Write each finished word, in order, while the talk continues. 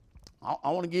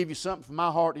I want to give you something from my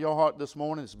heart to your heart this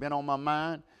morning. It's been on my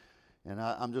mind, and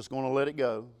I'm just going to let it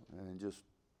go and just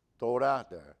throw it out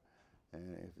there.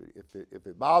 And if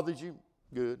it bothers you,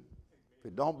 good. If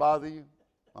it don't bother you,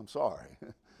 I'm sorry.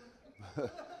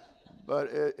 But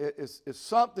it's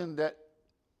something that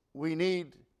we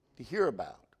need to hear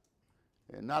about.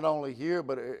 And not only here,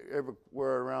 but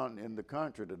everywhere around in the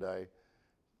country today,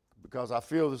 because I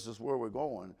feel this is where we're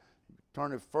going.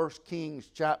 Turn to 1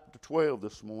 Kings chapter 12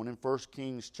 this morning, 1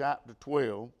 Kings chapter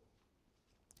 12.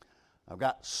 I've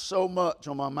got so much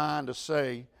on my mind to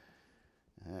say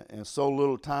and so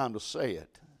little time to say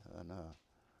it. And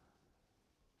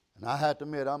I have to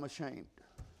admit, I'm ashamed.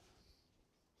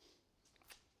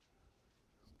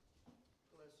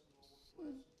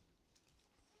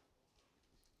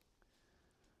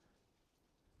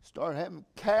 Start having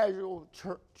casual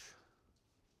church,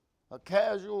 a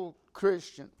casual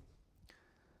Christian.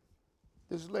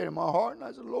 This laid in my heart, and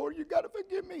I said, Lord, you got to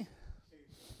forgive me.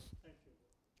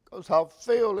 Because I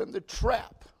fell in the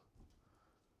trap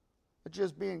of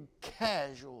just being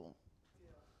casual,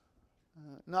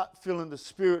 not feeling the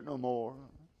Spirit no more,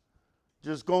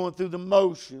 just going through the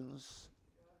motions.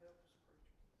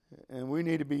 And we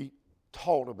need to be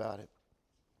taught about it.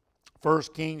 1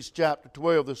 Kings chapter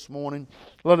 12 this morning.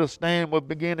 Let us stand. We'll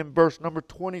begin in verse number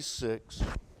 26.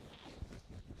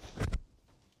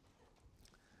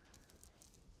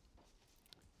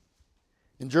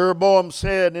 And Jeroboam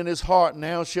said in his heart,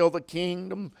 now shall the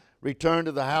kingdom return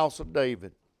to the house of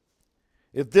David.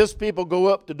 If this people go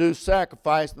up to do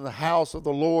sacrifice in the house of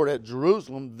the Lord at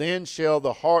Jerusalem, then shall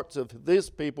the hearts of this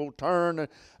people turn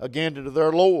again to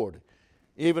their Lord,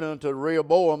 even unto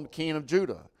Rehoboam king of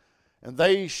Judah. And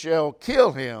they shall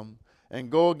kill him,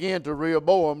 and go again to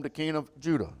Rehoboam the king of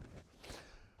Judah.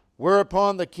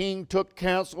 Whereupon the king took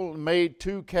counsel and made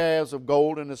 2 calves of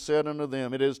gold, and said unto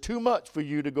them, it is too much for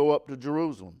you to go up to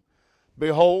Jerusalem.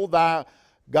 Behold thy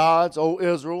gods, O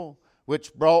Israel,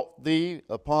 which brought thee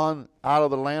out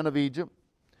of the land of Egypt.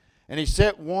 And he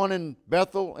set one in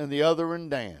Bethel and the other in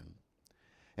Dan.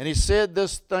 And he said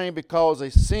this thing because they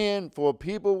sinned, for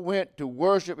people went to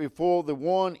worship before the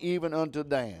one even unto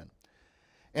Dan.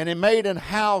 And he made an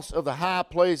house of the high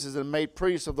places, and made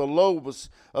priests of the lowest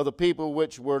of the people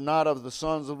which were not of the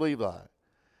sons of Levi.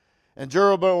 And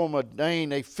Jeroboam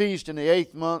ordained a feast in the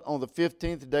 8th month on the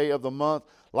 15th day of the month,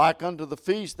 like unto the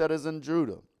feast that is in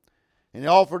Judah. And he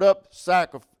offered up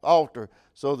altar.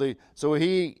 So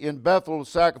he in Bethel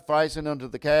sacrificing unto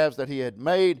the calves that he had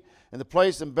made, and the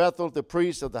place in Bethel the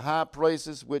priests of the high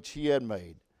places which he had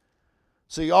made.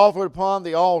 So he offered upon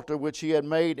the altar which he had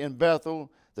made in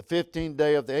Bethel the 15th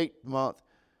day of the 8th month,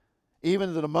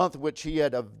 even to the month which he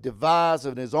had devised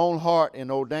in his own heart, and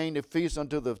ordained a feast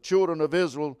unto the children of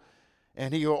Israel.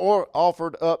 And he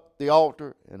offered up the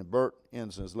altar and burnt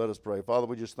incense. Let us pray. Father,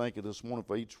 we just thank you this morning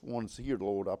for each one that's here,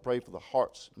 Lord. I pray for the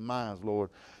hearts and minds, Lord,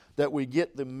 that we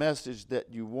get the message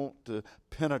that you want to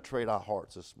penetrate our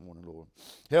hearts this morning, Lord.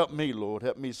 Help me, Lord.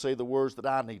 Help me say the words that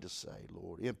I need to say,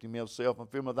 Lord. Empty me of self and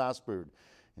fill me with thy Spirit.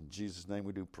 In Jesus' name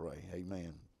we do pray.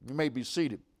 Amen. You may be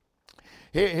seated.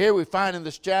 Here we find in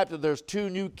this chapter there's 2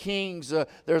 new kings.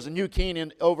 There's a new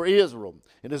king over Israel,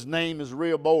 and his name is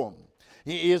Rehoboam.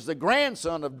 He is the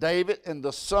grandson of David and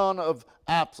the son of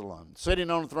Absalom,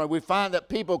 sitting on the throne. We find that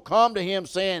people come to him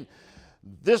saying,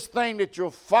 this thing that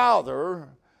your father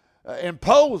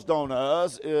imposed on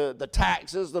us, the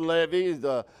taxes, the levy,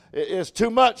 is too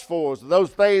much for us.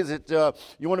 Those things that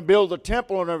you want to build a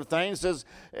temple and everything, says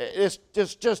it's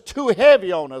just too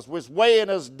heavy on us. It's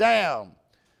weighing us down.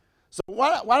 So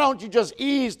why don't you just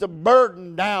ease the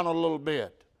burden down a little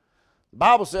bit? The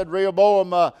Bible said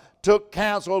Rehoboam took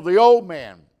counsel of the old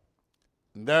man.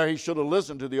 And there he should have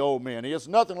listened to the old man. It's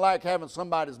nothing like having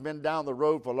somebody that's been down the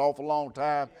road for an awful long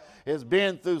time, has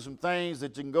been through some things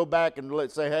that you can go back and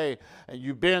let's say, hey,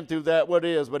 you've been through that, what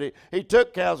is? But he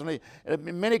took counsel.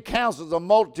 Many counsels, a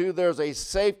multitude, there's a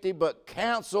safety, but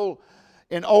counsel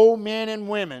in old men and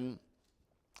women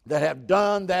that have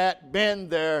done that, been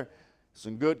there,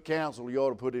 some good counsel you ought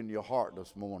to put in your heart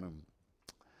this morning.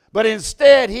 But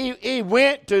instead, he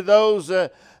went to those,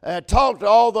 talked to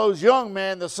all those young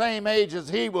men the same age as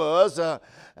he was.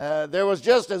 There was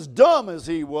just as dumb as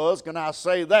he was, can I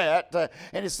say that?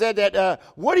 And he said that,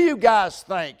 what do you guys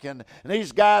think? And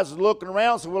these guys looking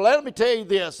around said, well, let me tell you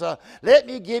this. Let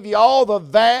me give you all the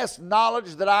vast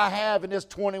knowledge that I have in this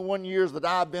 21 years that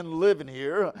I've been living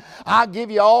here. I'll give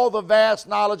you all the vast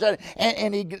knowledge.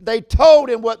 And they told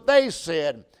him what they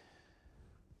said.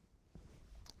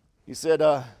 He said,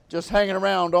 just hanging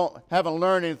around, haven't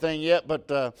learned anything yet.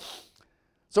 But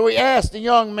so he asked the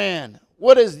young man,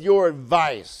 what is your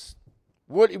advice?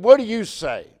 What do you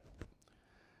say?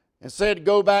 and said,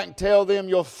 go back and tell them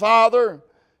your father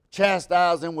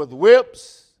chastised them with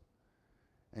whips,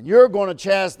 and you're going to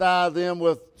chastise them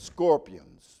with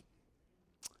scorpions.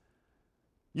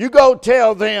 You go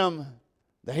tell them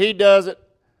that he does it.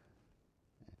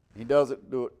 He doesn't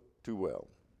do it too well.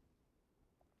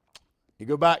 He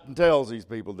go back and tells these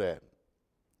people that.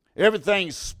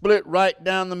 Everything's split right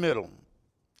down the middle.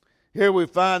 Here we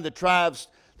find the tribes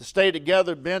that stay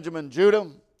together, Benjamin, Judah,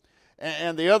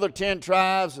 and the other 10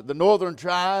 tribes, the northern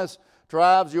tribes,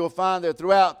 you'll find that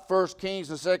throughout 1 Kings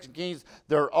and 2 Kings,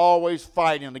 they're always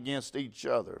fighting against each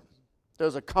other.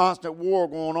 There's a constant war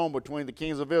going on between the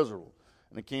kings of Israel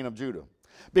and the king of Judah.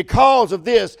 Because of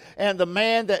this, and the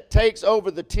man that takes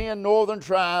over the 10 northern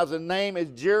tribes, his name is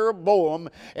Jeroboam.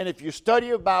 And if you study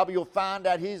your Bible, you'll find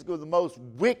out he's the most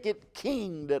wicked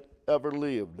king that ever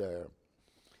lived there.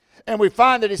 And we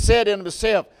find that he said in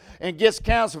himself, and gets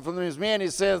counsel from his men, he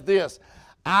says this,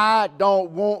 I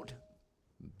don't want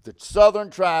the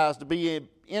southern tribes to be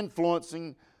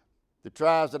influencing the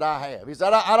tribes that I have. He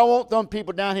said, I don't want them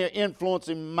people down here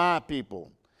influencing my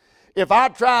people. If our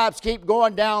tribes keep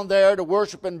going down there to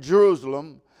worship in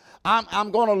Jerusalem,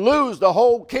 I'm going to lose the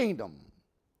whole kingdom.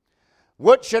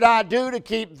 What should I do to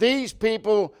keep these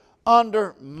people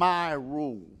under my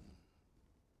rule?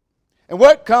 And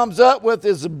what comes up with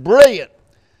is brilliant.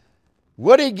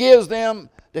 What he gives them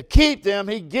to keep them,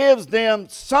 he gives them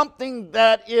something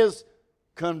that is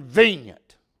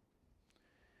convenient.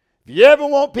 If you ever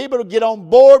want people to get on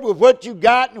board with what you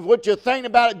got and what you're thinking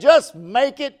about it, just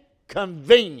make it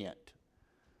convenient.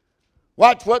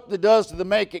 Watch what it does to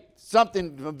make it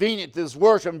something convenient to this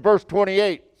worship in verse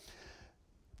 28.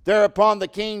 Thereupon the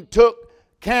king took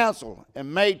counsel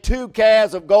and made 2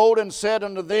 calves of gold and said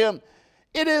unto them,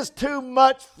 it is too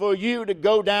much for you to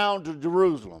go down to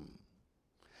Jerusalem.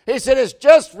 He said, it's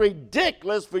just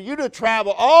ridiculous for you to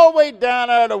travel all the way down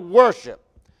there to worship.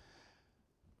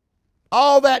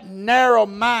 All that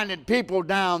narrow-minded people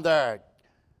down there.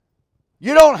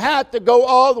 You don't have to go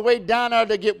all the way down there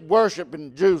to get worship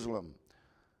in Jerusalem.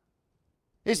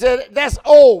 He said, that's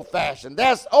old-fashioned.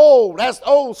 That's old. That's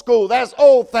old school. That's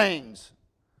old things.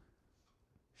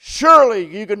 Surely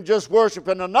you can just worship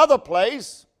in another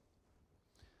place.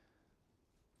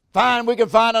 Fine, we can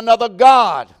find another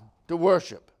God to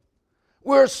worship.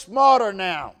 We're smarter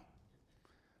now.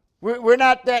 We're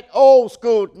not that old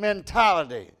school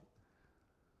mentality.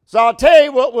 So I'll tell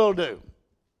you what we'll do.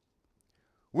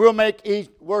 We'll make each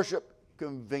worship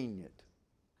convenient.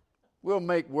 We'll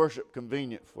make worship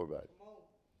convenient for everybody.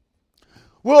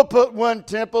 We'll put one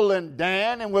temple in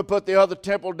Dan, and we'll put the other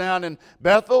temple down in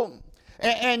Bethel.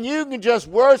 And you can just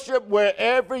worship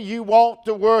wherever you want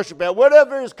to worship at.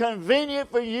 Whatever is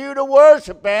convenient for you to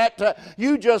worship at,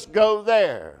 you just go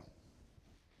there.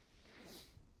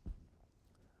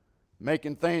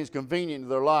 Making things convenient to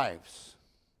their lives.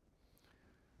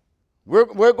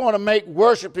 We're going to make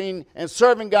worshiping and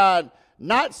serving God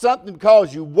not something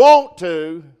because you want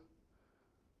to,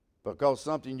 but because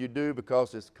something you do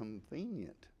because it's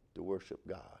convenient to worship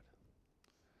God.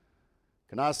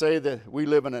 Can I say that we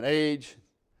live in an age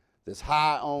that's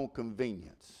high on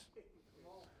convenience?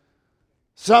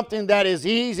 Something that is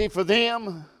easy for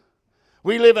them.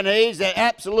 We live in an age that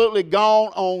absolutely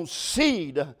gone on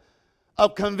seed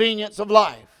of convenience of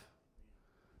life.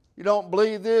 You don't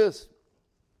believe this?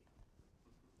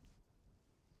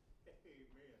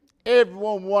 Every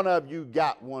one of you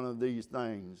got one of these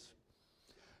things.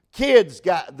 Kids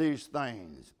got these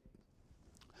things.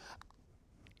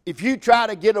 If you try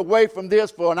to get away from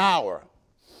this for an hour,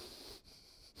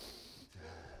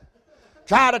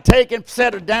 try to take and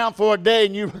set it down for a day,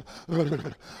 and you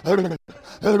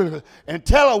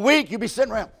until a week you'll be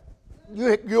sitting around.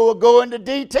 You'll go into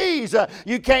DTs.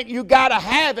 You got to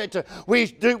have it.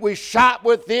 We shop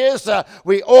with this.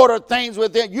 We order things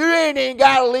with it. You ain't even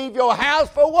got to leave your house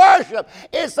for worship.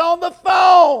 It's on the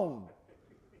phone.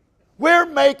 We're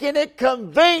making it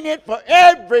convenient for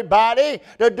everybody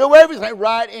to do everything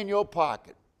right in your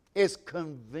pocket. It's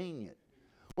convenient.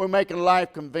 We're making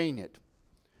life convenient.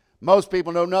 Most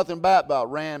people know nothing about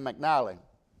Rand McNally.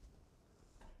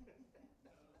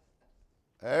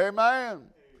 Amen.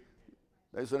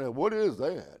 They said, what is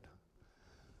that?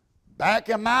 Back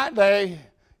in my day,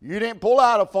 you didn't pull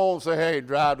out a phone and say, hey,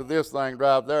 drive to this thing,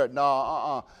 drive there.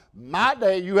 No, My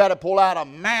day, you had to pull out a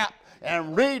map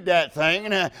and read that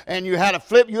thing, and you had to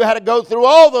flip. You had to go through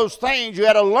all those things. You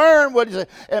had to learn what it is.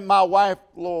 And my wife,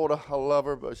 Lord, I love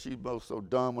her, but she's both so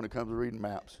dumb when it comes to reading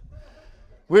maps.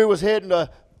 We was heading to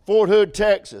Fort Hood,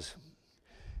 Texas,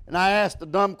 and I asked the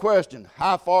dumb question,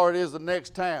 how far it is the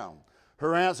next town?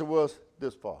 Her answer was,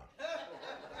 this far.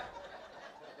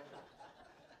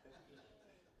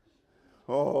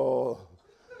 Oh,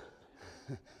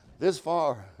 this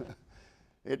far.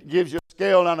 It gives you a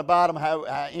scale on the bottom, how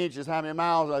inches, how many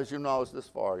miles, as you know, it's this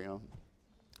far, you know.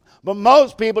 But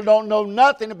most people don't know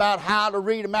nothing about how to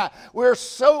read them out. We're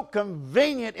so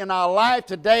convenient in our life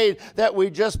today that we're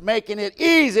just making it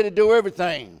easy to do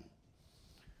everything.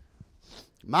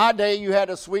 My day, you had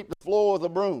to sweep the floor with a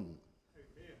broom.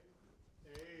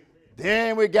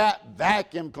 Then we got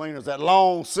vacuum cleaners, that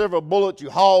long silver bullet you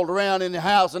hauled around in the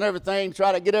house and everything,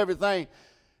 try to get everything.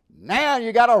 Now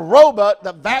you got a robot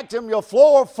that vacuum your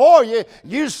floor for you.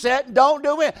 You sit and don't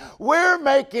do it. We're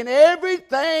making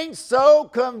everything so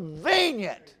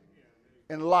convenient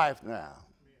in life now.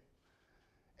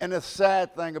 And the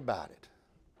sad thing about it,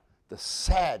 it's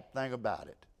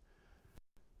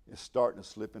starting to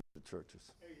slip into the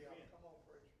churches.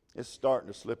 It's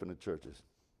starting to slip into churches.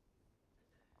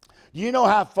 Do you know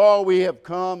how far we have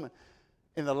come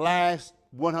in the last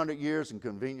 100 years in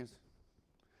convenience?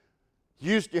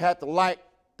 Used to have to light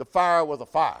the fire with a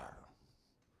fire.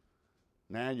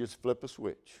 Now you just flip a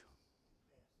switch.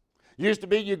 Used to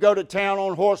be you go to town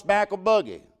on horseback or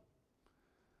buggy.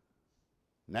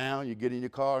 Now you get in your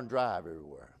car and drive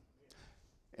everywhere.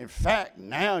 In fact,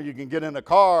 now you can get in a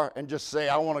car and just say,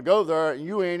 I want to go there, and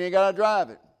you ain't even got to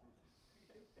drive it.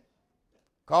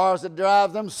 Cars that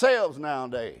drive themselves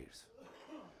nowadays.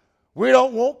 We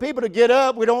don't want people to get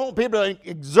up. We don't want people to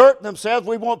exert themselves.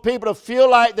 We want people to feel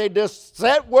like they just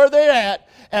sit where they're at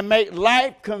and make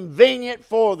life convenient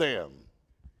for them.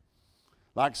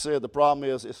 Like I said, the problem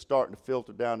is it's starting to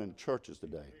filter down in churches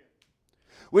today.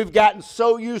 We've gotten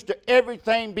so used to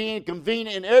everything being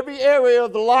convenient in every area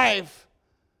of the life,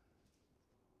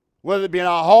 whether it be in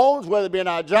our homes, whether it be in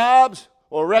our jobs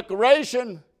or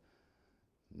recreation.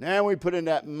 Now we put in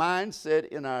that mindset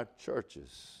in our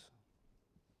churches.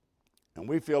 And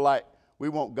we feel like we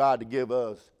want God to give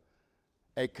us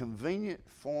a convenient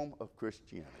form of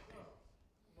Christianity.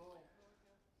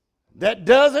 That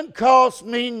doesn't cost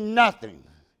me nothing.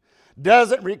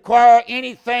 Doesn't require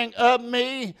anything of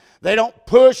me. They don't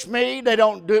push me. They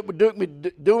don't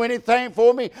do anything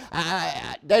for me.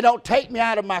 They don't take me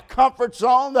out of my comfort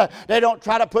zone. They don't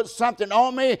try to put something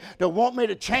on me to want me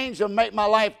to change and make my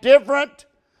life different.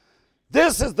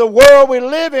 This is the world we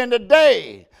live in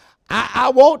today. I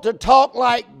want to talk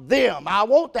like them. I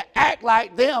want to act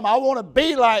like them. I want to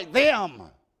be like them.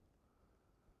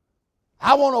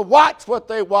 I want to watch what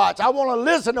they watch. I want to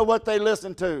listen to what they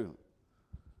listen to.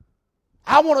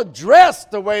 I want to dress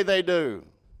the way they do.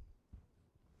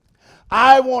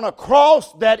 I want a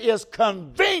cross that is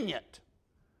convenient.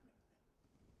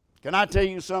 Can I tell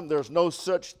you something? There's no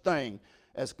such thing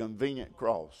as convenient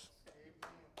cross.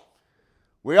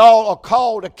 We all are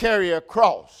called to carry a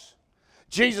cross.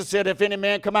 Jesus said, if any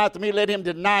man come after me, let him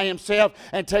deny himself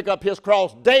and take up his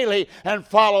cross daily and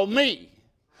follow me.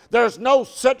 There's no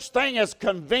such thing as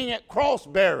convenient cross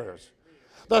bearers.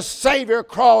 The Savior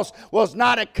cross was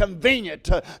not a convenient.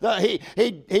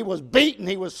 He was beaten,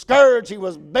 he was scourged, he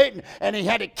was beaten, and he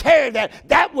had to carry that.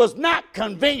 That was not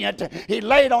convenient. He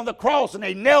laid on the cross and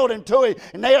they nailed him to it,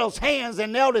 and nailed his hands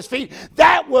and nailed his feet.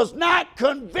 That was not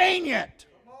convenient.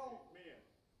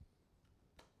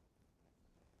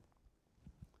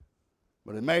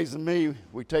 But it amazes me,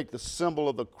 we take the symbol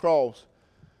of the cross,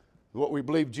 what we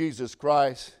believe Jesus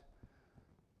Christ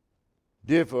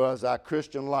did for us, our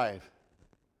Christian life.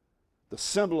 The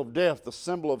symbol of death, the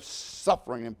symbol of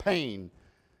suffering and pain,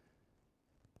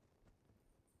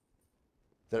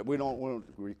 that we don't want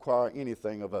to require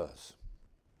anything of us.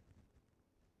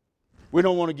 We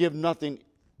don't want to give nothing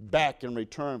back in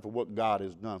return for what God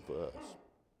has done for us.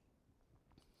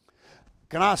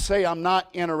 Can I say I'm not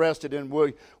interested in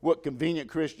what convenient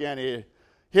Christianity is?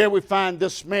 Here we find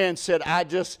this man said,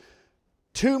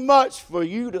 too much for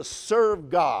you to serve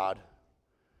God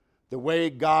the way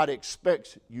God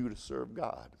expects you to serve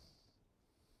God.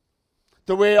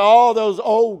 The way all those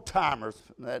old timers,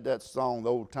 that song, The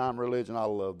Old Time Religion, I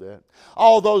love that.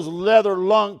 All those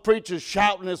leather-lunged preachers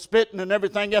shouting and spitting and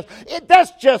everything else,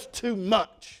 that's just too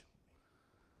much.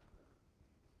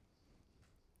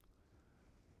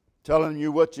 Telling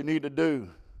you what you need to do,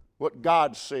 what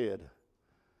God said.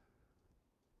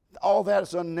 All that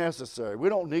is unnecessary. We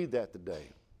don't need that today.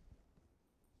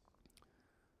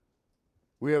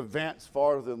 We have advanced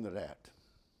farther than that.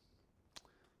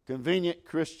 Convenient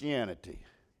Christianity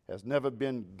has never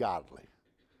been godly.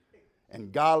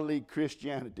 And godly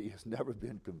Christianity has never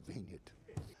been convenient.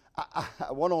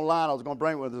 I went online, I was going to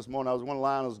bring it with this morning. I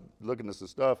was looking at some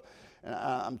stuff. And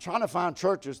I'm trying to find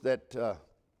churches that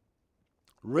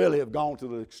really have gone to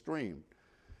the extreme.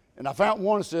 And I found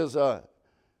one that says,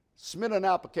 submit an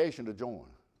application to join.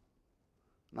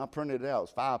 And I printed it out.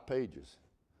 It's 5 pages.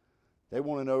 They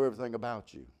want to know everything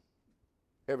about you.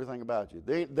 Everything about you.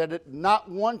 Not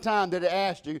one time did they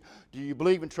ask you, do you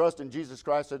believe and trust in Jesus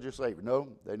Christ as your Savior? No.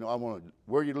 They know I want to,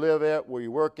 where you live at, where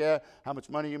you work at, how much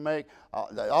money you make, all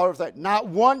of that. Not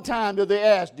one time did they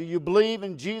ask, do you believe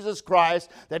in Jesus Christ,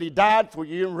 that He died for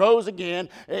you and rose again,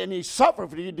 and He suffered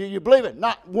for you? Do you believe it?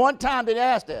 Not one time did they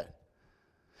ask that.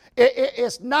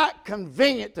 It's not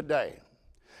convenient today.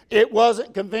 It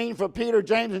wasn't convenient for Peter,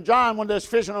 James, and John when they was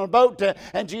fishing on a boat,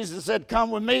 and Jesus said, come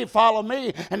with me, follow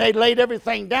me, and they laid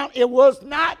everything down. It was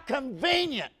not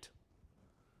convenient.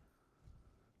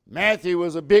 Matthew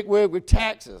was a bigwig with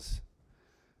taxes.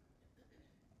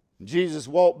 Jesus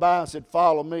walked by and said,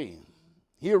 follow me.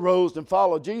 He arose and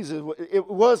followed Jesus. It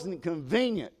wasn't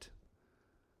convenient.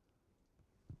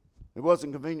 It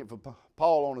wasn't convenient for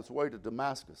Paul on his way to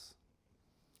Damascus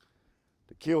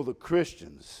to kill the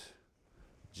Christians.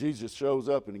 Jesus shows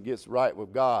up and he gets right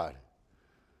with God.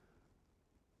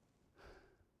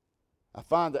 I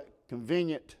find that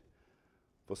convenient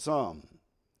for some.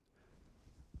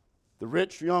 The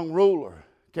rich young ruler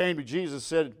came to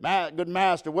Jesus and said, good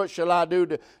master, what shall I do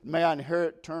may I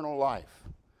inherit eternal life?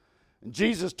 And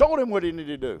Jesus told him what he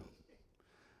needed to do.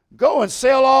 Go and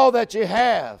sell all that you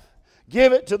have.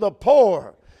 Give it to the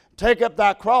poor. Take up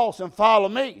thy cross and follow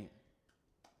me.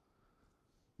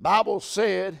 Bible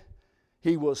said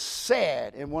he was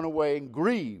sad and went away and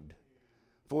grieved,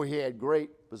 for he had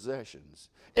great possessions.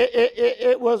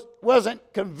 It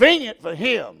wasn't convenient for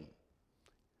him.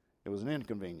 It was an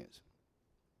inconvenience.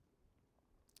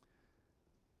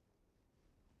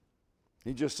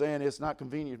 He's just saying it's not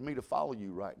convenient for me to follow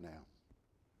you right now.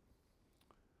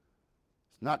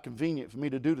 It's not convenient for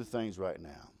me to do the things right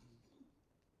now.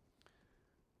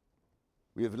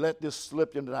 We have let this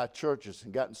slip into our churches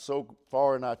and gotten so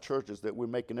far in our churches that we're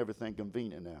making everything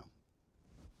convenient now.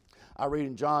 I read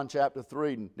in John chapter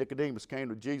 3, Nicodemus came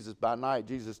to Jesus by night.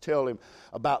 Jesus told him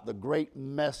about the great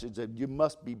message that you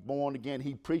must be born again.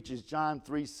 He preaches John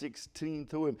 3:16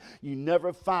 to him. You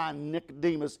never find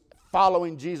Nicodemus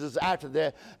following Jesus after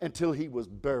that until he was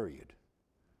buried.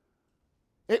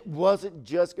 It wasn't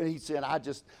just, he said,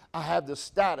 I have the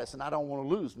status and I don't want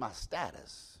to lose my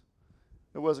status.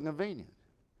 It wasn't convenient.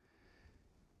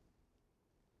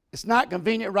 It's not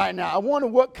convenient right now. I wonder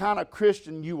what kind of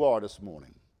Christian you are this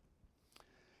morning.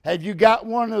 Have you got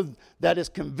one that is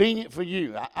convenient for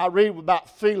you? I read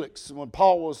about Felix when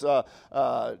Paul was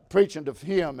preaching to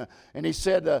him, and he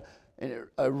said he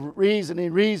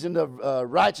reasoned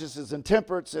of righteousness and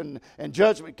temperance and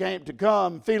judgment came to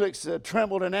come. Felix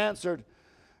trembled and answered,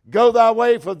 go thy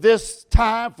way for this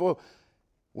time, for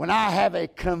when I have a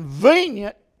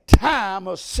convenient time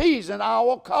or season, I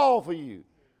will call for you.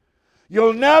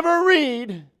 You'll never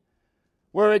read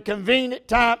where a convenient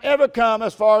time ever come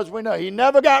as far as we know. He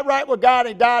never got right with God.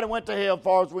 He died and went to hell as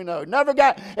far as we know.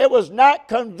 It was not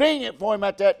convenient for him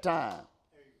at that time.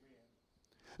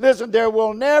 Listen, there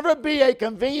will never be a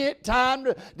convenient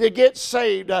time to get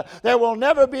saved. There will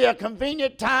never be a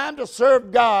convenient time to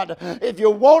serve God. If you're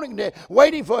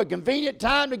waiting for a convenient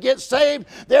time to get saved,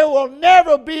 there will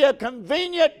never be a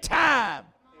convenient time.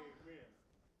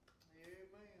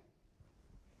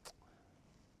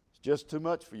 Just too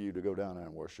much for you to go down there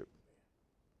and worship.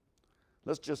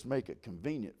 Let's just make it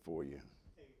convenient for you.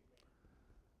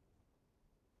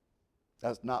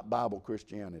 That's not Bible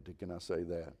Christianity, can I say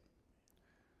that?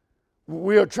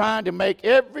 We are trying to make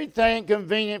everything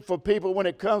convenient for people when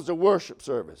it comes to worship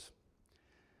service.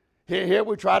 Here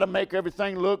we try to make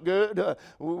everything look good.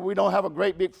 We don't have a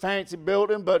great big fancy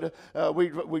building, but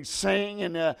we sing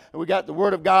and we got the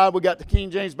Word of God. We got the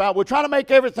King James Bible. We're trying to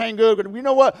make everything good. And you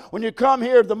know what? When you come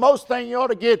here, the most thing you ought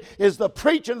to get is the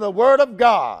preaching of the Word of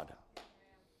God.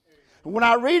 When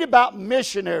I read about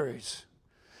missionaries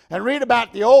and read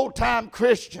about the old-time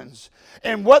Christians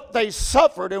and what they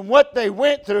suffered and what they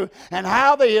went through and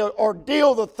how they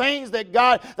ordeal the things that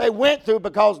they went through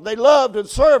because they loved and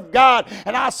served God.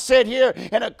 And I sit here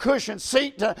in a cushioned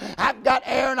seat. I've got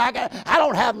air and I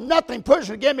don't have nothing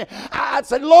pushing against me. I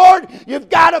said, Lord, you've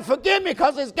got to forgive me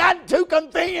because it's gotten too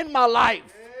convenient in my life.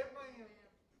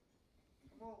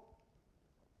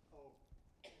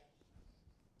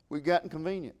 We've gotten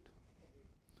convenient.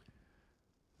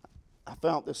 I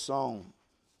found this song.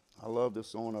 I love this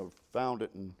song. I found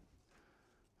it, and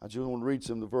I just want to read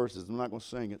some of the verses. I'm not going to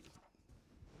sing it.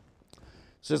 It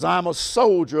says, I'm a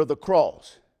soldier of the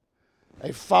cross,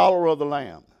 a follower of the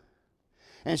Lamb.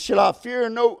 And shall I fear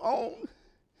no own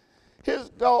his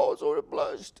gods or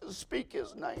blush to speak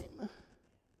his name?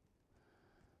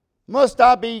 Must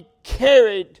I be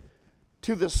carried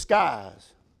to the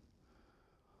skies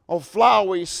on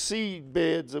flowery seed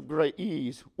beds of great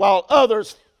ease, while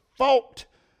others fought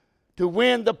to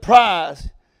win the prize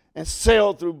and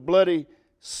sailed through bloody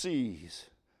seas,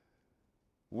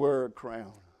 wear a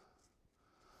crown.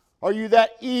 Are you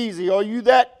that easy? Are you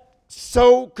that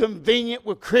so convenient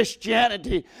with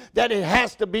Christianity that it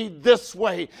has to be this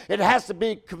way? It has to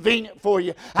be convenient for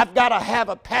you. I've got to have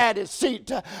a padded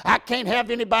seat. I can't have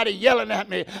anybody yelling at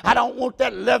me. I don't want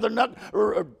that leather nut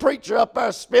preacher up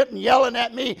there spitting, yelling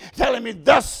at me, telling me,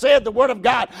 thus said the word of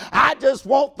God. I just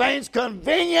want things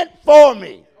convenient for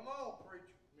me. Come on, preacher.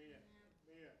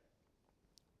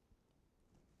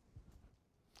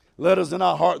 Let us in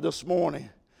our heart this morning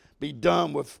be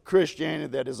done with Christianity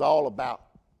that is all about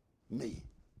me.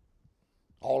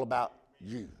 All about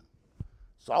you.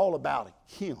 It's all about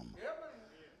him.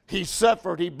 He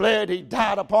suffered, he bled, he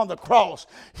died upon the cross.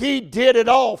 He did it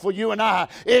all for you and I.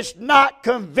 It's not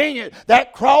convenient.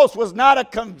 That cross was not a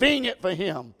convenient for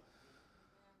him.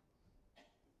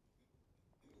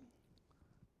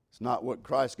 It's not what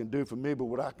Christ can do for me, but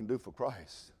what I can do for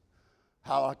Christ.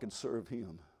 How I can serve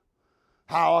him.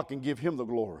 How I can give him the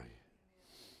glory.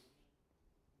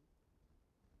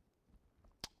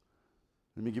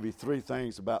 Let me give you 3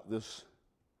 things about this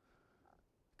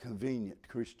convenient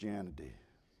Christianity.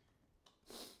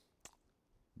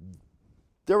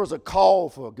 There was a call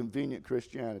for convenient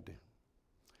Christianity.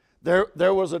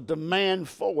 There was a demand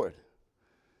for it.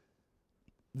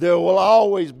 There will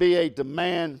always be a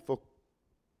demand for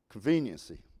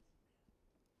conveniency.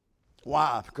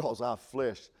 Why? Because our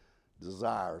flesh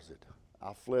desires it.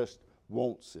 Our flesh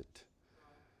wants it.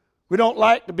 We don't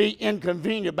like to be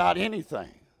inconvenient about anything.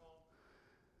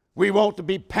 We want to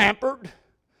be pampered.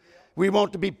 We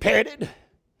want to be petted.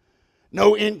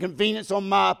 No inconvenience on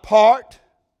my part.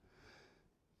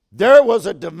 There was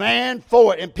a demand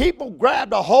for it, and people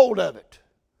grabbed a hold of it.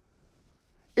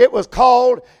 It was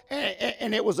called,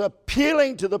 and it was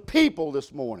appealing to the people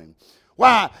this morning.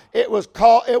 Why? It was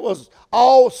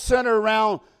all centered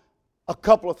around a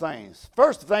couple of things.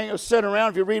 First thing, it was centered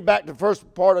around, if you read back to the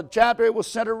first part of the chapter, it was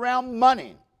centered around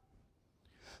money.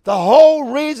 The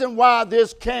whole reason why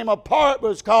this came apart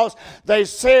was because they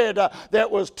said that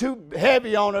it was too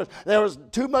heavy on us. There was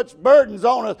too much burdens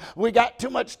on us. We got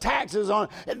too much taxes on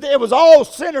it. It was all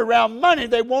centered around money.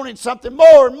 They wanted something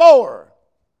more and more.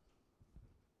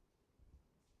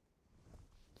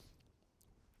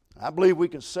 I believe we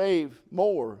can save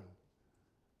more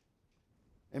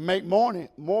and make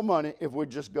more money if we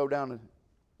just go down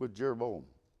with Jeroboam.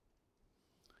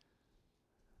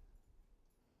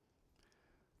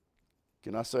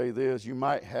 Can I say this? You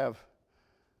might have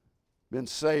been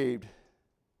saved,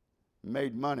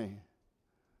 made money,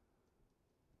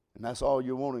 and that's all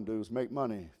you want to do is make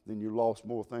money. Then you lost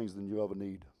more things than you ever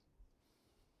need.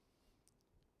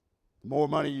 The more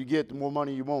money you get, the more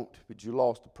money you want, but you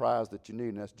lost the prize that you need,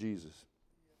 and that's Jesus.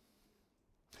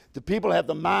 The people have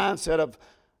the mindset of,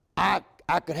 I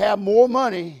could have more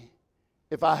money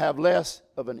if I have less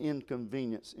of an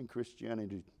inconvenience in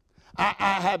Christianity. I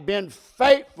have been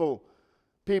faithful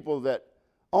people that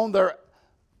on their,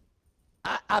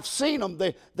 I've seen them,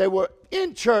 they were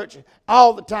in church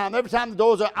all the time. Every time the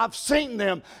doors are, I've seen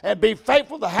them and be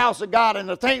faithful to the house of God and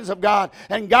the things of God,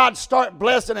 and God start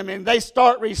blessing them, and they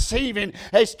start receiving,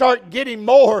 they start getting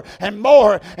more and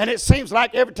more, and it seems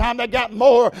like every time they got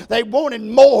more, they wanted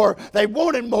more,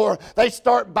 they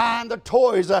start buying the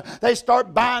toys, they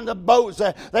start buying the boats,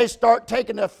 they start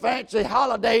taking the fancy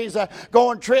holidays,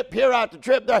 going trip here out to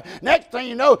trip there. Next thing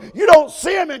you know, you don't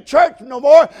see them in church no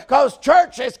more because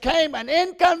church has came an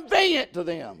inconvenient to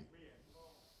them.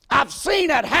 I've seen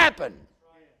that happen.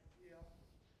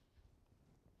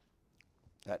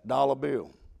 That dollar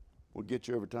bill will get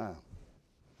you every time.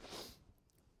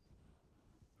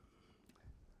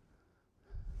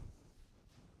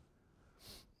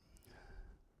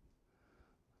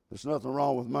 There's nothing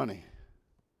wrong with money.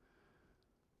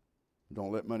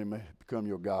 Don't let money become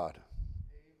your God.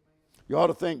 You ought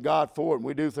to thank God for it, and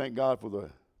we do thank God for the.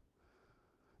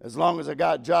 As long as I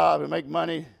got a job and make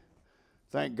money,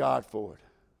 thank God for it.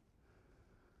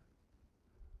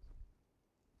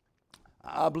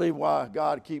 I believe why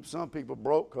God keeps some people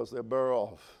broke because they're better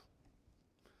off.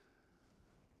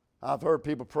 I've heard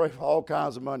people pray for all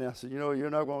kinds of money. I said, you're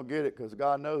not going to get it because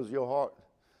God knows your heart.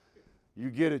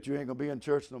 You get it, you ain't going to be in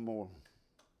church no more.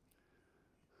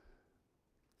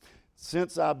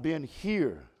 Since I've been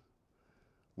here,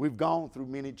 we've gone through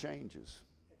many changes.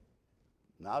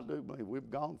 And I do believe we've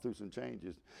gone through some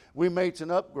changes. We made some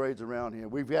upgrades around here.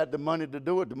 We've had the money to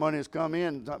do it. The money has come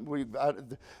in.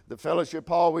 The fellowship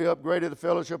hall, we upgraded the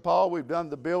fellowship hall. We've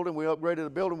done the building. We upgraded the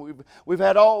building. We've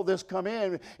had all this come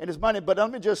in, and it's money. But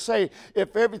let me just say,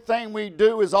 if everything we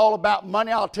do is all about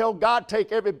money, I'll tell God,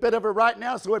 take every bit of it right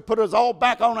now so it put us all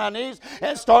back on our knees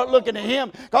and start looking at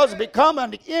Him, because it's become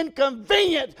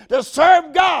inconvenient to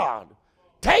serve God.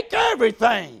 Take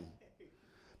everything.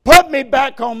 Put me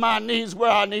back on my knees where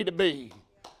I need to be.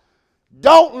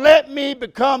 Don't let me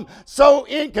become so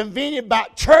inconvenient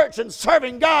about church and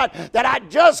serving God that I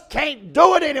just can't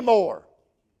do it anymore.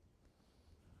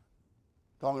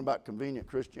 Talking about convenient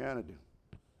Christianity.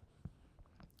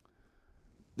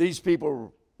 These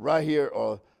people right here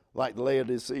are like the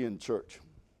Laodicean church.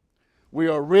 We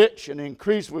are rich and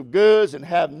increased with goods and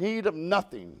have need of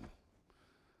nothing.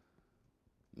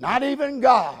 Not even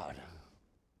God.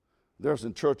 There's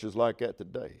some churches like that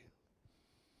today.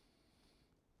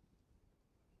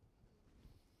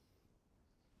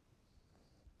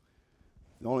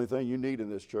 The only thing you need in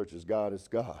this church is God. Is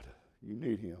God. You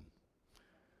need Him.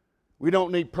 We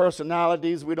don't need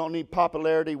personalities. We don't need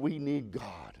popularity. We need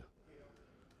God.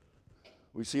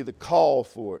 We see the call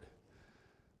for it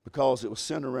because it was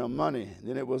centered around money.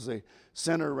 Then it was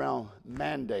centered around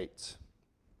mandates.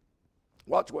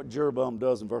 Watch what Jeroboam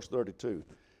does in verse 32.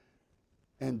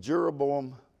 And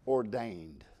Jeroboam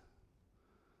ordained.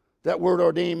 That word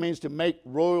ordain means to make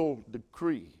royal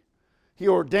decree. He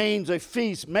ordains a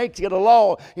feast, makes it a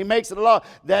law. He makes it a law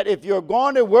that if you're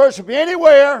going to worship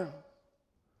anywhere,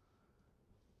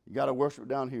 you got to worship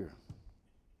down here.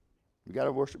 You got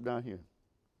to worship down here.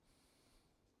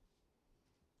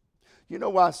 You know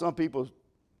why some people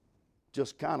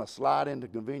just kind of slide into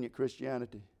convenient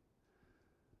Christianity?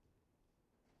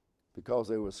 Because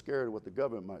they were scared of what the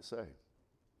government might say.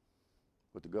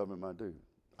 What the government might do.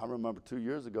 I remember 2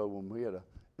 years ago when we had an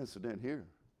incident here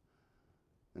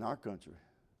in our country.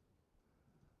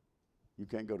 You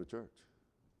can't go to church.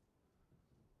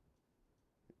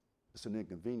 It's an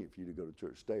inconvenience for you to go to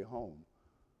church. Stay home.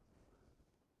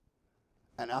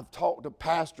 And I've talked to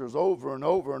pastors over and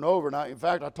over and over. In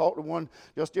fact, I talked to one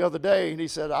just the other day, and he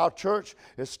said, our church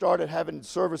has started having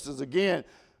services again,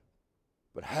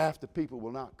 but half the people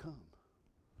will not come.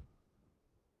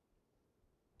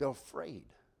 They're afraid.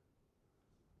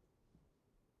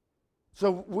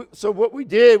 So what we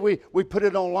did, we put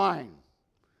it online.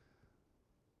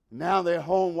 Now they're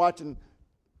home watching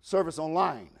service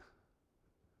online.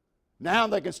 Now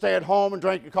they can stay at home and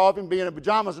drink a coffee and be in their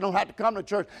pajamas and don't have to come to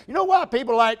church. You know why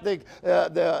people like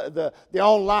the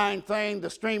online thing, the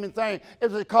streaming thing?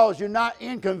 It's because you're not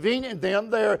inconveniencing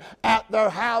them. They're at their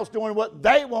house doing what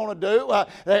they want to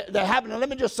do. They happen to, let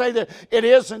me just say that it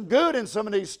isn't good in some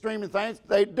of these streaming things.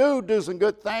 They do some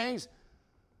good things.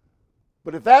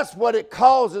 But if that's what it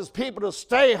causes people to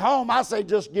stay home, I say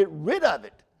just get rid of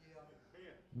it.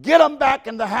 Get them back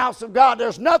in the house of God.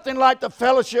 There's nothing like the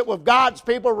fellowship with God's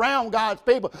people, around God's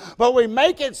people. But we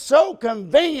make it so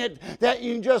convenient that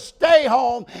you can just stay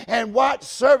home and watch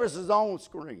services on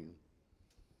screen.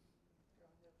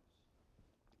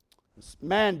 It's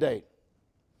mandate.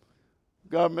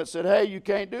 Government said, hey, you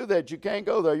can't do that. You can't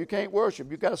go there. You can't worship.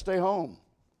 You got to stay home.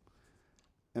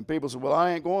 And people say, well,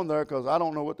 I ain't going there because I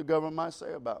don't know what the government might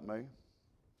say about me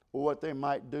or what they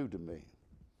might do to me.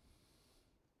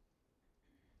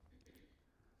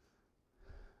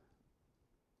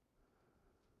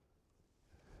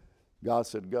 God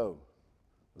said, go,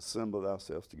 assemble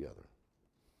thyself together.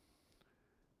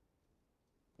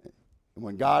 And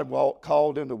when God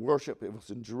called into worship, it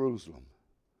was in Jerusalem.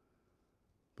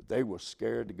 But they were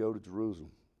scared to go to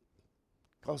Jerusalem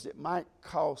because it might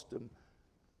cost them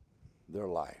their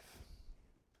life.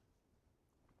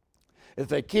 If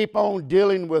they keep on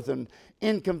dealing with an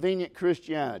inconvenient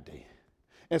Christianity,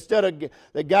 instead of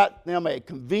they got them a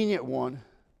convenient one,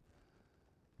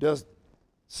 does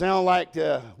sound like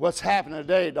what's happening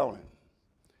today, don't it?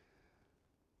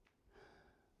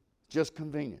 Just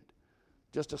convenient.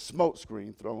 Just a smoke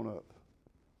screen thrown up.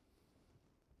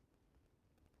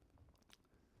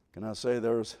 Can I say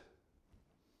there's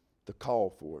the call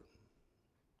for it?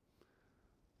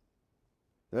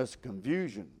 There's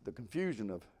confusion, the confusion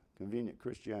of convenient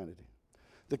Christianity.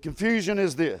 The confusion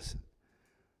is this.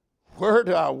 Where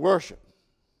do I worship?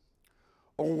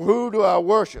 Or who do I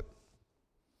worship?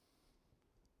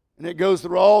 And it goes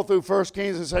through all through 1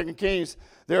 Kings and 2 Kings.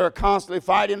 They are constantly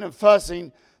fighting and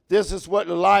fussing. This is what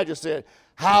Elijah said.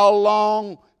 How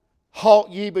long halt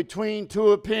ye between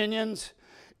two opinions?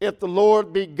 If the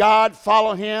Lord be God,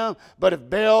 follow him. But if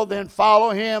Baal, then follow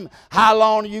him. How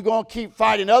long are you going to keep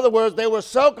fighting? In other words, they were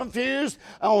so confused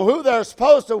on who they're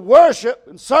supposed to worship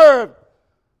and serve.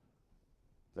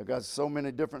 They've got so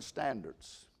many different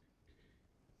standards.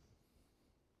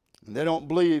 And they don't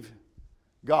believe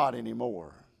God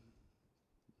anymore.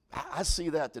 I see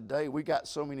that today. We got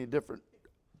so many different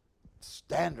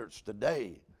standards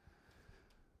today.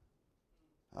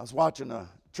 I was watching a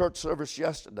church service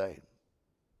yesterday.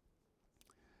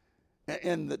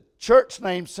 And the church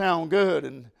names sound good.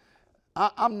 And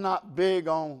I'm not big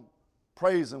on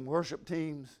praise and worship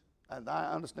teams. And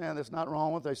I understand there's not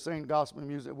wrong with it. They sing gospel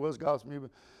music. It was gospel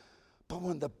music. But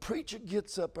when the preacher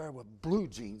gets up there with blue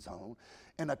jeans on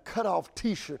and a cut-off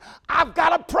T-shirt, I've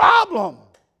got a problem.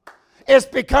 It's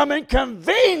becoming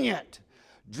convenient.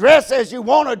 Dress as you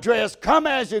want to dress. Come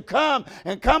as you come.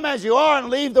 And come as you are and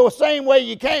leave the same way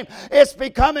you came. It's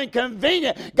becoming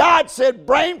convenient. God said,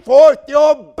 bring forth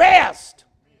your best.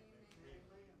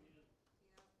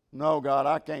 No, God,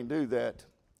 I can't do that.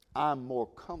 I'm more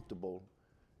comfortable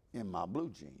in my blue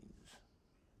jeans.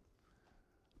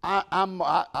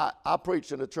 I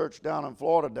preached in a church down in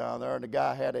Florida down there, and the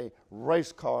guy had a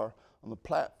race car on the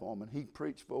platform, and he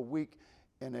preached for a week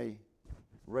in a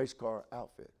race car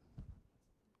outfit.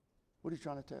 What are you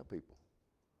trying to tell people?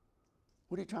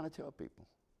 What are you trying to tell people?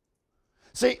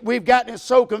 See, we've gotten it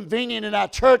so convenient in our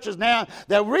churches now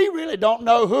that we really don't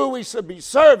know who we should be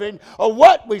serving or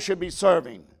what we should be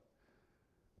serving,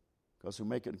 because we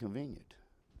make it convenient.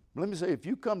 But let me say, if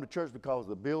you come to church because of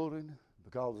the building,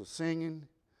 because of singing,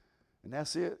 and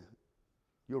that's it,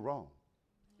 you're wrong.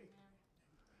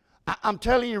 I'm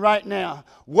telling you right now,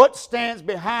 what stands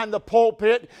behind the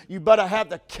pulpit, you better have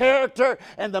the character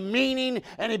and the meaning,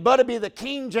 and it better be the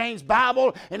King James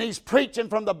Bible, and he's preaching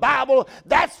from the Bible.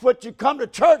 That's what you come to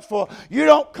church for. You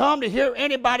don't come to hear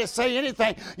anybody say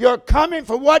anything. You're coming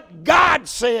for what God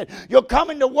said. You're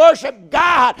coming to worship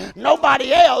God,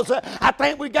 nobody else. I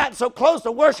think we've gotten so close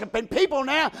to worshiping people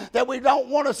now that we don't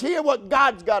want to hear what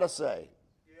God's got to say.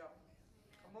 Yeah.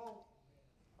 Come on.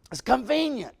 It's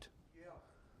convenient.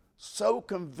 So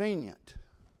convenient.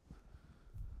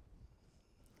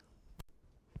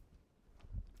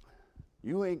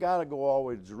 You ain't got to go all the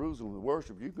way to Jerusalem to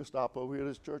worship. You can stop over here,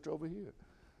 this church over here.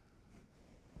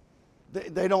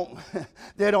 They don't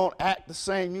act the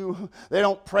same. They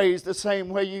don't praise the same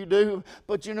way you do.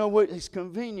 But you know what? It's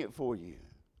convenient for you.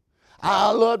 I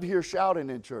love to hear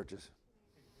shouting in churches.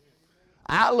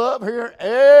 I love hearing,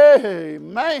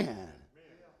 amen.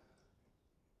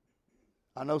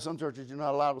 I know some churches you're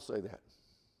not allowed to say that.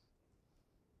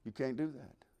 You can't do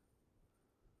that.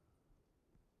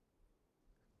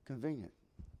 Convenient.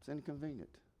 It's inconvenient.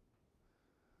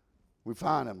 We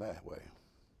find them that way.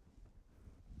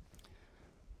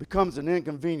 Becomes an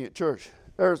inconvenient church.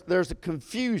 There's a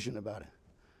confusion about it.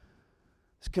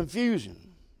 It's confusion.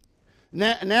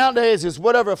 Nowadays, it's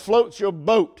whatever floats your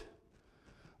boat.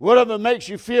 Whatever makes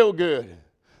you feel good.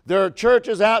 There are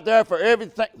churches out there for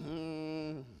everything.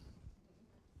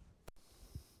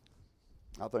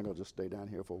 I think I'll just stay down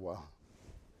here for a while.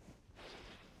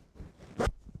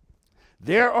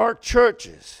 There are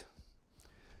churches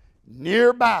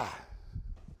nearby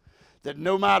that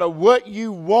no matter what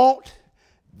you want,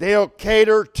 they'll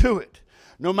cater to it.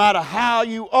 No matter how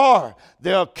you are,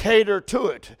 they'll cater to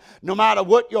it. No matter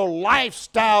what your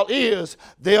lifestyle is,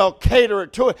 they'll cater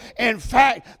it to it. In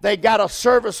fact, they got a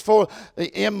service for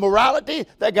immorality.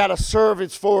 They got a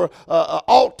service for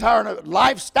alternative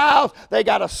lifestyles. They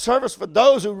got a service for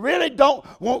those who really don't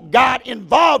want God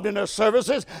involved in their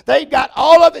services. They got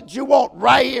all of it you want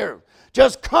right here.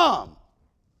 Just come.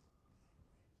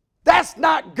 That's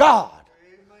not God.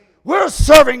 We're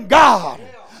serving God.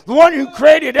 The one who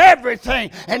created everything.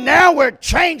 And now we're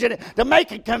changing it to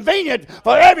make it convenient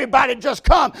for everybody to just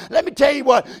come. Let me tell you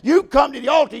what. You come to the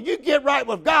altar. You get right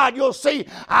with God. You'll see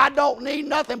I don't need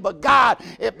nothing but God.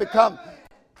 It becomes.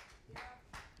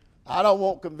 I don't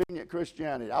want convenient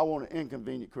Christianity. I want an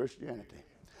inconvenient Christianity.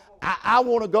 I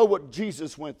want to go what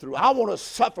Jesus went through. I want to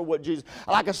suffer what Jesus.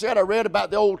 Like I said, I read about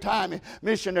the old time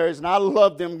missionaries, and I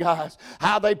love them guys.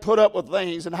 How they put up with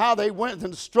things, and how they went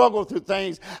and struggled through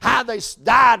things. How they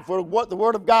died for what the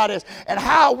Word of God is, and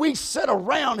how we sit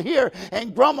around here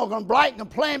and grumble and blight and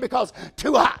complain because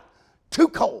too hot, too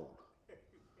cold.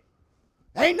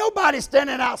 Ain't nobody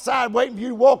standing outside waiting for you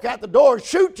to walk out the door and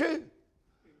shoot you.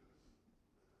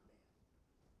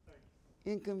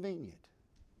 Inconvenient.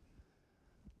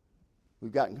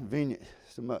 We've gotten convenient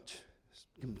so much. It's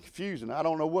confusing. I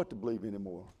don't know what to believe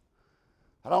anymore.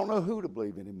 I don't know who to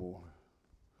believe anymore.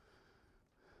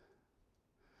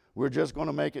 We're just going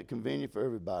to make it convenient for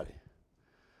everybody.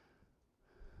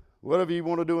 Whatever you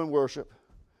want to do in worship,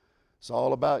 it's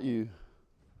all about you.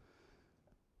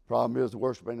 Problem is, the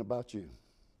worship ain't about you.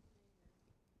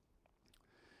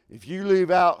 If you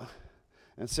leave out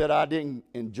and said, I didn't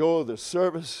enjoy the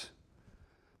service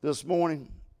this morning,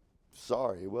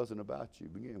 sorry, it wasn't about you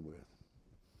to begin with.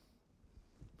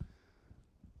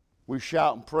 We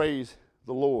shout and praise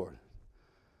the Lord.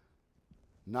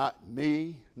 Not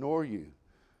me nor you.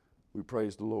 We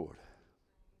praise the Lord.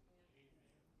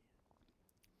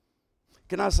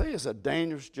 Can I say it's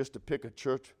dangerous just to pick a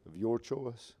church of your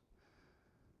choice?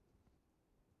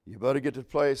 You better get to the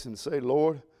place and say,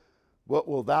 Lord, what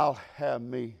will thou have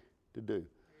me to do?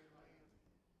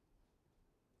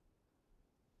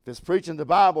 If it's preaching the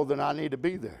Bible, then I need to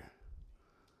be there.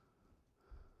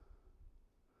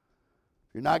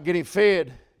 If you're not getting fed,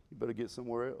 you better get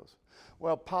somewhere else.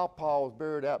 Well, Papa was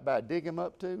buried out back. Dig him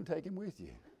up too and take him with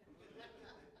you.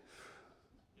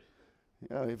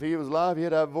 You know, if he was alive,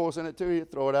 he'd have a voice in it too.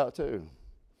 He'd throw it out too.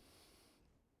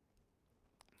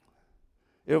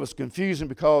 It was confusing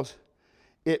because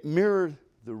it mirrored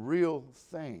the real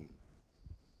thing.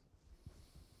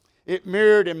 It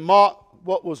mirrored and mocked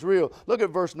what was real. Look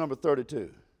at verse number 32.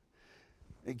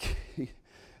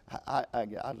 I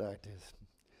like this.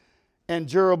 And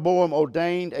Jeroboam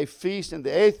ordained a feast in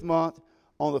the 8th month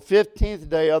on the 15th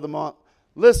day of the month.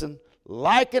 Listen,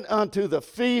 likened unto the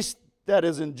feast that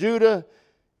is in Judah,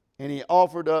 and he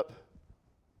offered up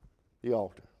the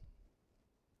altar.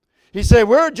 He said,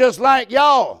 we're just like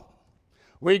y'all.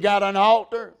 We got an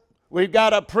altar. We've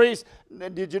got a priest.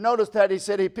 And did you notice that he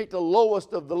said he picked the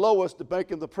lowest of the lowest to make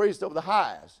him the priest of the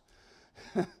highest?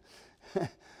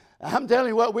 I'm telling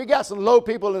you what, we got some low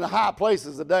people in the high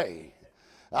places today.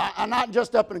 I'm not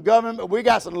just up in government, but we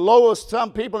got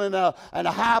some people in a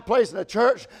high place in the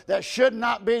church that should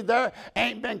not be there,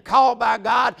 ain't been called by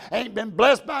God, ain't been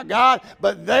blessed by God,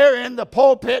 but they're in the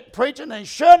pulpit preaching and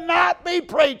should not be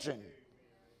preaching.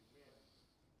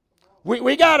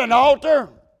 We got an altar.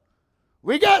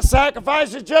 We got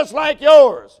sacrifices just like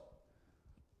yours.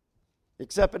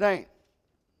 Except it ain't.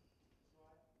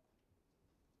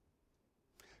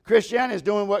 Christianity is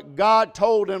doing what God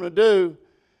told them to do,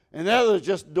 and the other is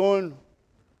just trying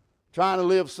to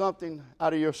live something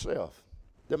out of yourself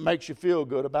that makes you feel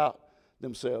good about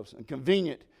themselves and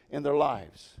convenient in their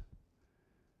lives.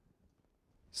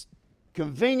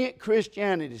 Convenient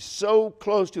Christianity is so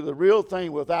close to the real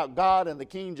thing without God and the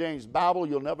King James Bible,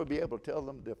 you'll never be able to tell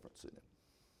them the difference in it.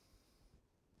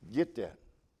 Get that.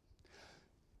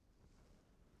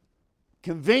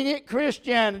 Convenient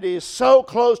Christianity is so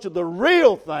close to the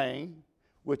real thing,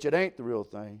 which it ain't the real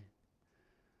thing.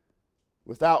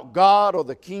 Without God or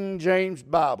the King James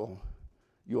Bible,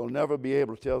 you'll never be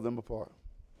able to tell them apart.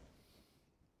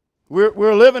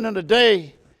 We're living in a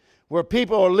day where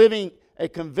people are living a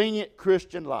convenient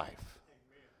Christian life.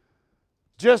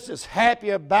 Just as happy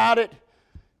about it,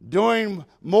 doing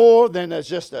more than as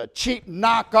just a cheap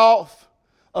knockoff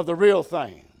of the real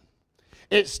thing.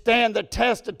 It stands the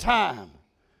test of time.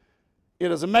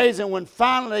 It is amazing when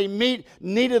finally they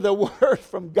needed the word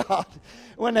from God.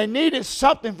 When they needed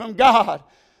something from God,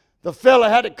 the fellow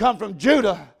had to come from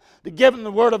Judah to give him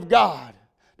the word of God,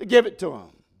 to give it to him.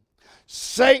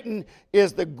 Satan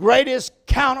is the greatest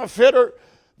counterfeiter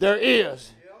there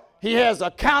is. He has a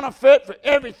counterfeit for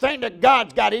everything that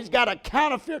God's got. He's got a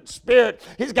counterfeit spirit.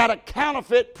 He's got a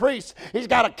counterfeit priest. He's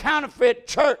got a counterfeit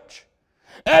church.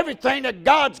 Everything that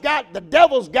God's got, the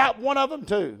devil's got one of them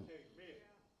too.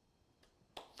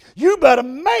 You better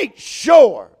make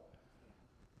sure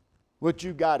what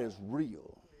you got is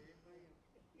real.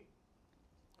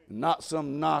 Not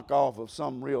some knockoff of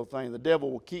some real thing. The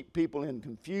devil will keep people in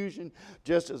confusion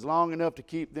just as long enough to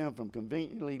keep them from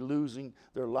conveniently losing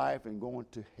their life and going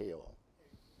to hell.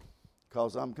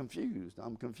 Because I'm confused.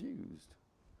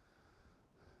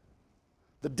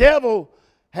 The devil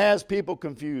has people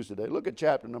confused today. Look at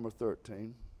chapter number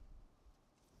 13.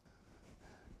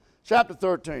 Chapter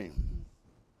 13,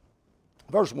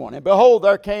 verse 1. And behold,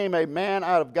 there came a man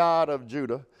out of God of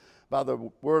Judah by the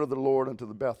word of the Lord unto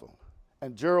the Bethel.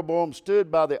 And Jeroboam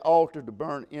stood by the altar to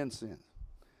burn incense.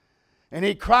 And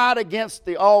he cried against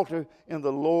the altar in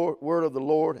the word of the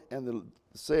Lord, and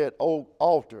said, O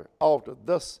altar,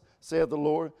 thus saith the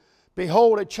Lord,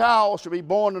 behold, a child shall be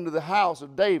born unto the house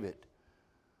of David,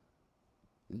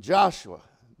 and Joshua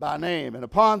by name. And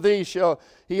upon thee shall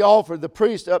he offer the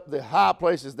priest up the high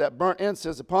places that burnt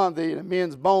incense upon thee, and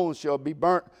men's bones shall be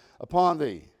burnt upon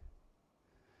thee.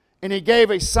 And he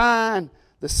gave a sign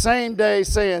the same day,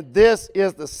 saying, this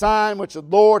is the sign which the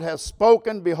Lord has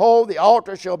spoken. Behold, the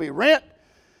altar shall be rent,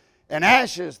 and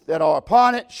ashes that are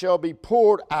upon it shall be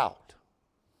poured out.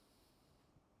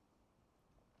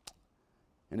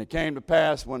 And it came to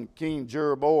pass when King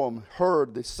Jeroboam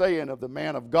heard the saying of the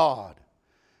man of God,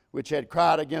 which had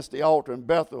cried against the altar in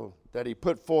Bethel, that he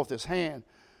put forth his hand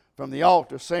from the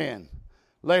altar, saying,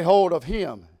 lay hold of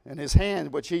him. And his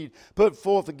hand which he put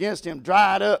forth against him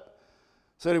dried up,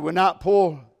 so that he would not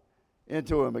pour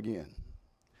into him again.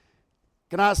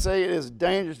 Can I say it is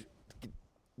dangerous?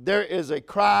 There is a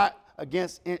cry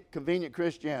against convenient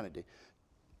Christianity.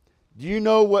 Do you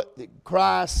know what the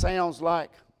cry sounds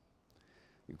like?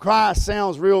 The cry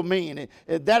sounds real mean.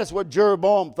 That is what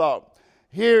Jeroboam thought.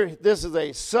 Here, this is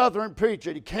a southern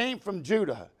preacher. He came from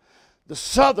Judah, the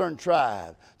southern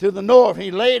tribe, to the north.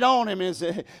 He laid on him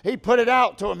and he put it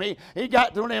out to him. He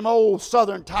got to them old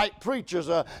southern type preachers.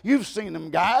 You've seen them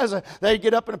guys. They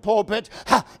get up in the pulpit.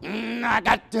 He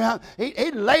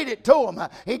laid it to him.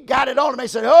 He got it on him. He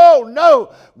said, oh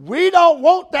no, we don't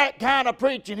want that kind of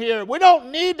preaching here. We don't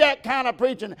need that kind of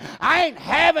preaching. I ain't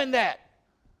having that.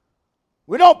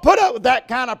 We don't put up with that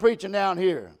kind of preaching down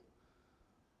here.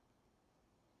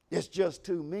 It's just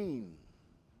too mean.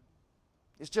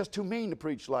 It's just too mean to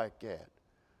preach like that.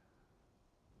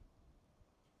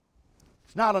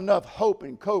 It's not enough hope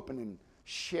and coping and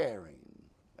sharing.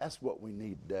 That's what we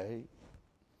need today.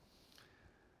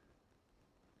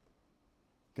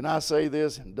 Can I say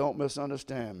this, and don't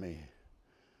misunderstand me?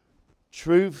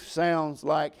 Truth sounds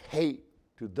like hate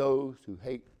to those who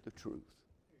hate the truth.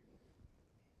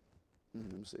 Let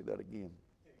me say that again.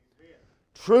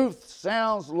 Truth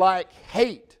sounds like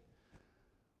hate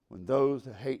when those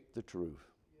that hate the truth.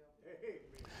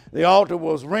 The altar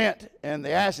was rent, and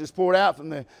the ashes poured out from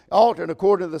the altar, and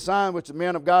according to the sign which the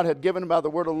man of God had given by the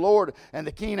word of the Lord. And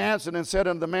the king answered and said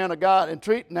unto the man of God,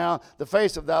 entreat now the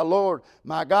face of thy Lord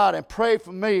my God, and pray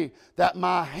for me, that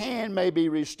my hand may be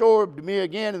restored to me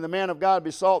again. And the man of God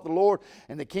besought the Lord,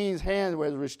 and the king's hand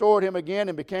was restored him again,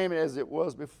 and became as it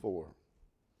was before.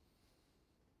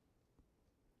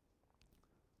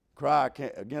 Cry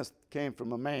came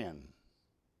from a man.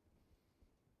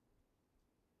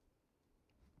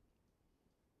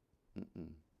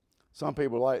 Some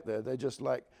people like that. They just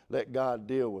like let God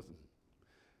deal with them.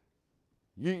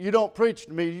 You don't preach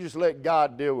to me, you just let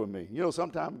God deal with me. You know,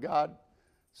 sometimes God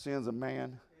sends a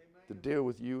man to deal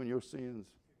with you and your sins.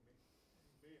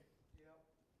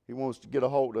 He wants to get a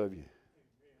hold of you.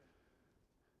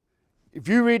 If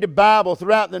you read the Bible,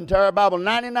 throughout the entire Bible,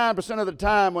 99% of the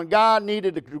time when God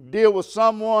needed to deal with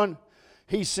someone,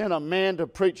 He sent a man to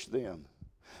preach to them.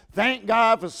 Thank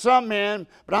God for some men,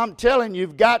 but I'm telling you,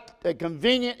 you've got a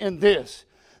convenient in this.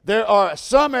 There are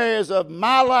some areas of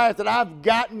my life that I've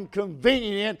gotten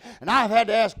convenient in, and I've had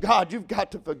to ask God, you've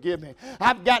got to forgive me.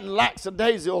 I've gotten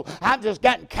lackadaisical. I've just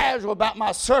gotten casual about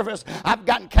my service. I've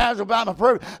gotten casual about my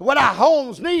prayer. What our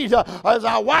homes need is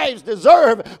our wives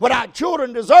deserve. What our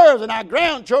children deserve and our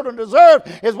grandchildren deserve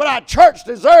is what our church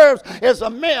deserves. Is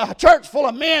a church full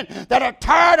of men that are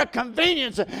tired of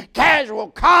convenience, casual,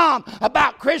 calm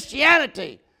about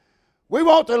Christianity. We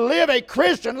want to live a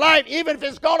Christian life even if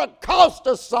it's going to cost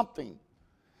us something.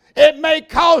 It may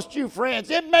cost you friends.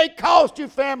 It may cost you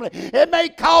family. It may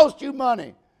cost you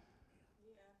money.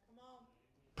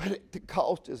 But the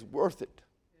cost is worth it.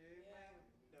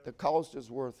 The cost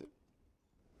is worth it.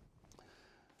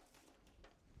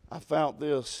 I found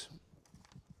this.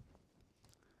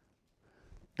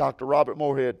 Dr. Robert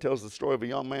Moorhead tells the story of a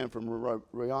young man from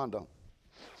Rwanda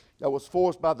that was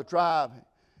forced by the tribe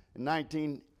in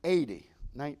 1980,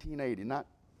 not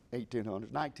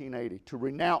 1800s, 1980, to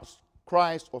renounce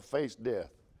Christ or face death.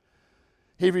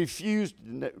 He refused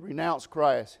to renounce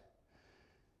Christ,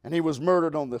 and he was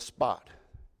murdered on the spot.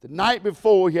 The night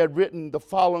before, he had written the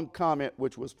following comment,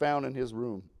 which was found in his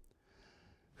room.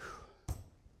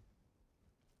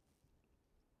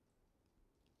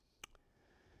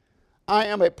 I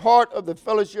am a part of the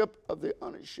fellowship of the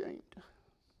unashamed.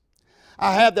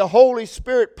 I have the Holy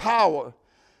Spirit power.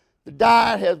 The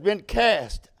die has been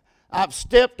cast. I've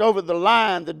stepped over the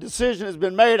line. The decision has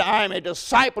been made. I am a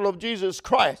disciple of Jesus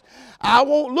Christ. I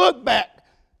won't look back.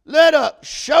 Let up.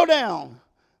 Show down.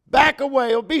 Back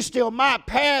away or be still. My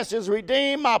past is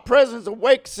redeemed. My present is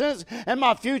awake since, and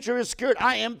my future is secured.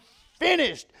 I am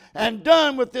finished and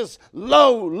done with this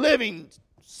low living,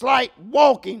 slight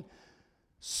walking,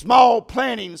 small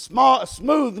planning,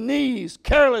 smooth knees,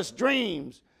 careless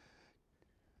dreams.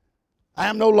 I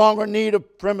am no longer in need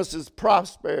of premises,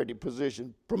 prosperity,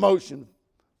 position, promotion,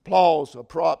 applause, or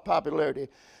popularity.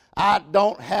 I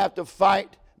don't have to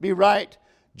fight, be right.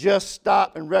 Just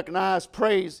stop and recognize,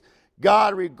 praise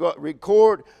God,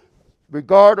 record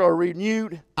regard or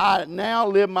renewed. I now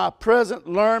live my present,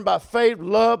 learn by faith,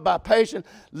 love by patience,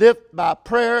 live by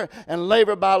prayer, and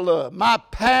labor by love. My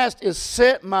past is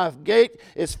set, my gate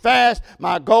is fast,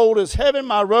 my goal is heaven,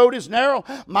 my road is narrow,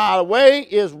 my way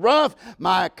is rough,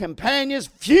 my companions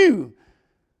few.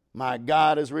 My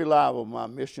God is reliable, my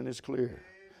mission is clear.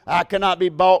 I cannot be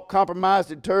bought, compromised,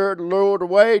 deterred, lured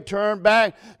away, turned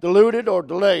back, deluded, or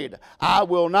delayed. I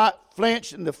will not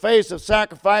flinch in the face of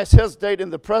sacrifice, hesitate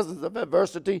in the presence of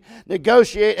adversity,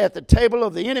 negotiate at the table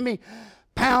of the enemy,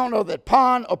 pound or the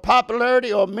pawn of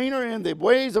popularity, or meaner in the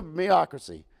ways of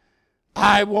mediocrity.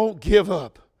 I won't give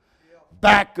up,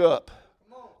 back up,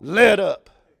 let up,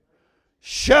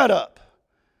 shut up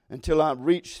until I'm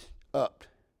reached up,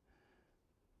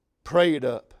 prayed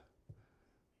up,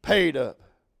 paid up,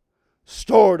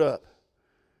 stored up,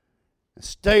 and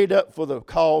stayed up for the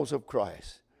cause of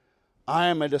Christ. I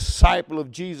am a disciple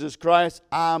of Jesus Christ.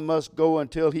 I must go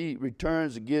until he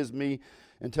returns and gives me,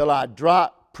 until I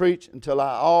drop, preach, until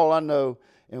all I know,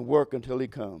 and work until he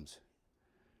comes.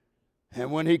 And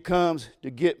when he comes to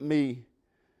get me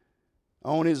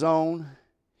on his own,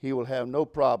 he will have no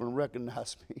problem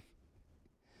recognize me.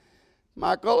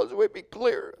 My colors will be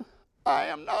clear. I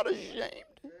am not ashamed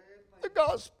of the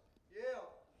gospel.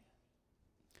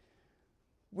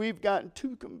 We've gotten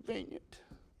too convenient.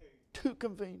 Too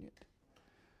convenient.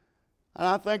 And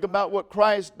I think about what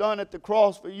Christ done at the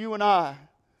cross for you and I.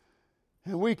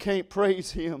 And we can't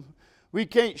praise him. We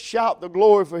can't shout the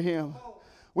glory for him.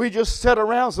 We just sit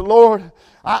around and say, Lord,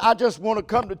 I just want to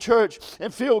come to church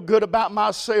and feel good about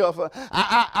myself.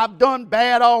 I've done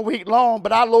bad all week long,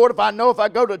 but Lord, if I know if I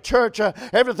go to church,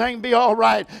 everything will be all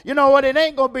right. You know what? It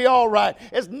ain't going to be all right.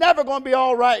 It's never going to be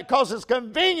all right because it's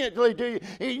conveniently to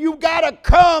you. You got to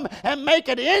come and make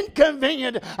it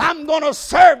inconvenient. I'm going to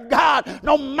serve God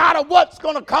no matter what's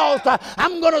going to cost.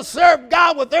 I'm going to serve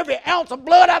God with every ounce of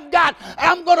blood I've got.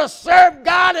 I'm going to serve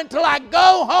God until I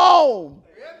go home.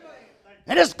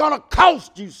 And it's going to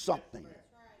cost you something.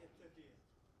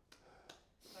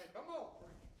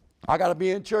 I got to be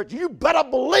in church. You better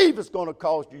believe it's going to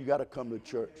cost you. You got to come to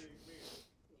church.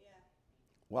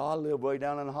 Well, I live way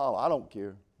down in the hollow. I don't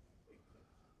care.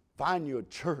 Find you a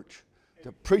church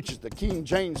that preaches the King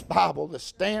James Bible, that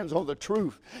stands on the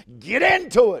truth. Get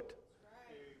into it.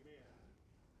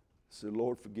 Say,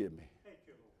 Lord, forgive me.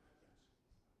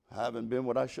 I haven't been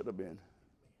what I should have been.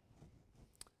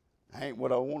 I ain't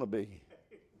what I want to be.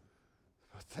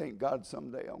 Thank God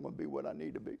someday I'm going to be what I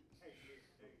need to be.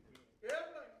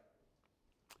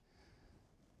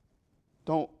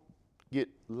 Don't get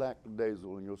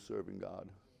lackadaisical in your serving God,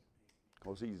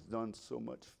 because he's done so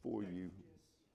much for you.